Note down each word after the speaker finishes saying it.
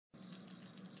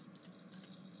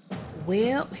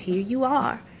Well, here you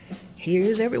are.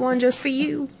 Here's everyone just for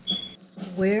you.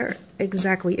 Where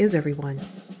exactly is everyone?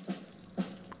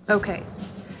 Okay,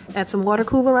 at some water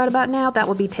cooler right about now, that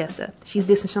would be Tessa. She's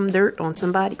dissing some dirt on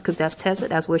somebody because that's Tessa.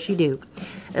 That's what she do.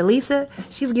 Elisa,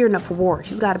 she's gearing up for war.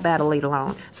 She's got a battle later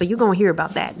on. So you're going to hear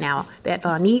about that. Now, that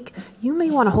Vonique, you may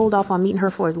want to hold off on meeting her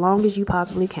for as long as you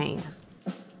possibly can.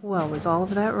 Well, is all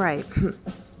of that right?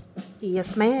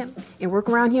 Yes, ma'am. And work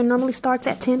around here normally starts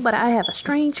at 10, but I have a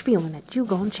strange feeling that you're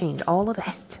going to change all of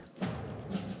that.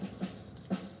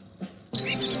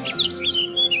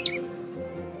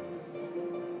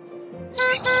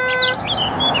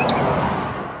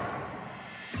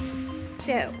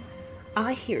 So,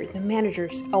 I hear the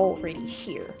manager's already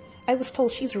here. I was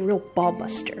told she's a real ball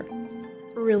buster.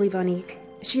 Really, Vonique?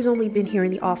 She's only been here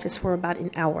in the office for about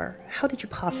an hour. How did you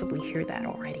possibly hear that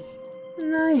already?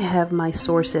 I have my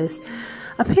sources.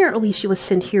 Apparently she was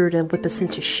sent here to whip us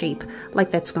into shape,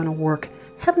 like that's gonna work.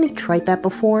 Haven't you tried that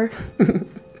before?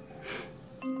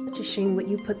 Such a shame what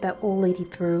you put that old lady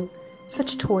through.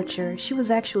 Such torture. She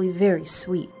was actually very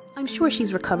sweet. I'm sure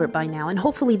she's recovered by now, and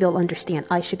hopefully they'll understand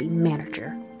I should be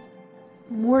manager.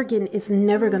 Morgan is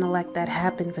never gonna let that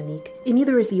happen, Vonique, and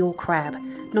neither is the old crab.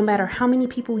 No matter how many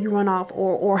people you run off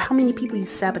or how many people you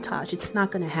sabotage, it's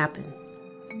not gonna happen.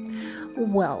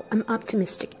 Well, I'm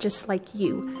optimistic, just like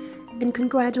you. And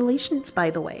congratulations, by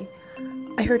the way.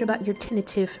 I heard about your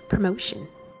tentative promotion.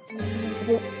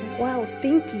 Wow,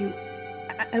 thank you.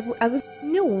 I was...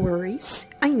 No worries.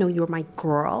 I know you're my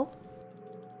girl.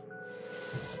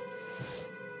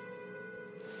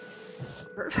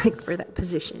 Perfect for that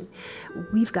position.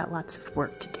 We've got lots of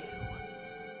work to do.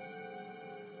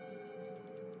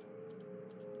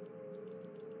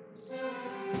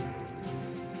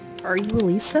 Are you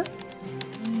Elisa?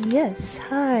 Yes,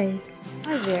 hi.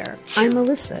 Hi there. I'm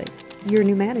Melissa, your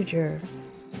new manager.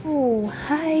 Oh,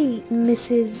 hi,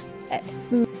 Mrs.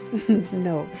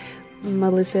 No,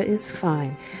 Melissa is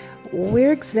fine.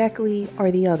 Where exactly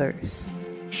are the others?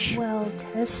 Well,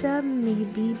 Tessa may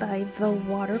be by the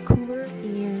water cooler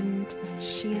and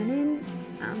Shannon,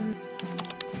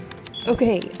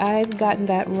 Okay, I've gotten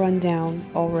that rundown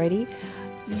already.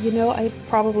 You know, I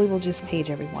probably will just page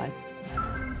everyone.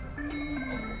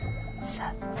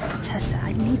 Tessa,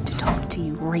 I need to talk to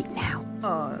you right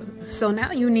now. So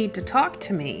now you need to talk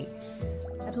to me.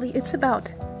 Adley, it's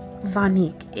about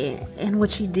Vonique and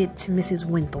what she did to Mrs.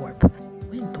 Winthorpe.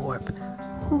 Winthorpe?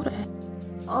 Who the heck?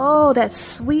 Oh, that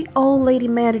sweet old lady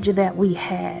manager that we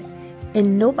had.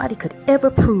 And nobody could ever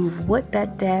prove what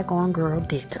that daggone girl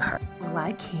did to her. Well,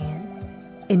 I can.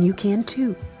 And you can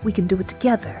too. We can do it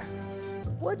together.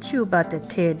 What you about to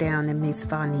tear down in Miss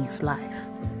Vonique's life?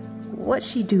 What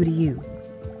she do to you?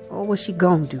 Or what she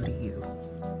gonna do to you?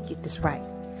 Get this right.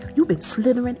 You've been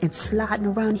slithering and sliding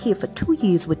around here for 2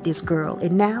 years with this girl,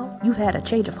 and now you've had a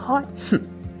change of heart?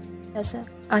 Tessa,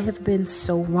 I have been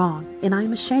so wrong, and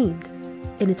I'm ashamed.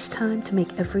 And it's time to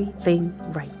make everything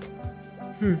right.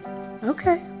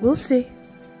 Okay, we'll see.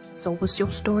 So what's your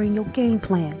story and your game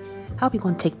plan? How are we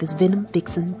gonna take this Venom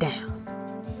Vixen down?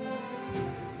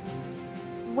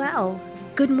 Well,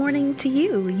 good morning to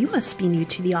you. You must be new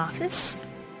to the office.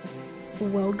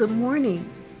 Well, good morning.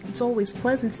 It's always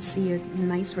pleasant to see a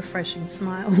nice, refreshing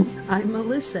smile. I'm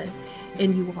Melissa.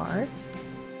 And you are?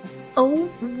 Oh,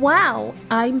 wow.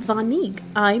 I'm Vonique.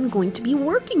 I'm going to be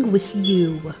working with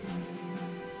you.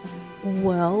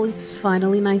 Well, it's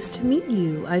finally nice to meet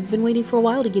you. I've been waiting for a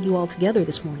while to get you all together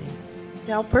this morning.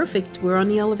 Now, perfect. We're on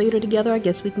the elevator together. I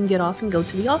guess we can get off and go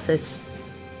to the office.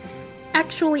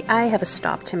 Actually, I have a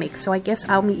stop to make, so I guess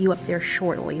I'll meet you up there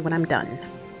shortly when I'm done.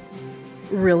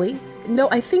 Really? No,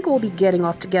 I think we'll be getting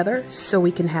off together so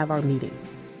we can have our meeting.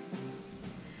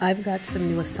 I've got some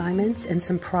new assignments and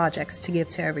some projects to give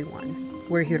to everyone.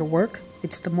 We're here to work.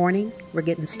 It's the morning. We're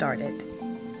getting started.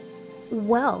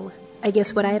 Well, I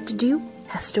guess what I have to do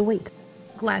has to wait.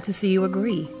 Glad to see you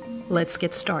agree. Let's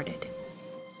get started.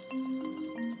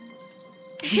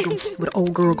 You gonna see what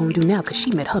old girl gonna do now because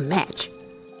she met her match.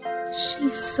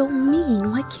 She's so mean.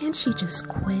 Why can't she just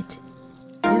quit?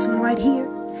 This one right here,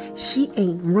 she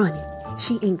ain't running.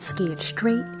 She ain't scared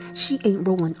straight. She ain't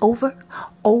rolling over.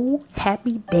 Oh,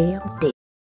 happy damn day.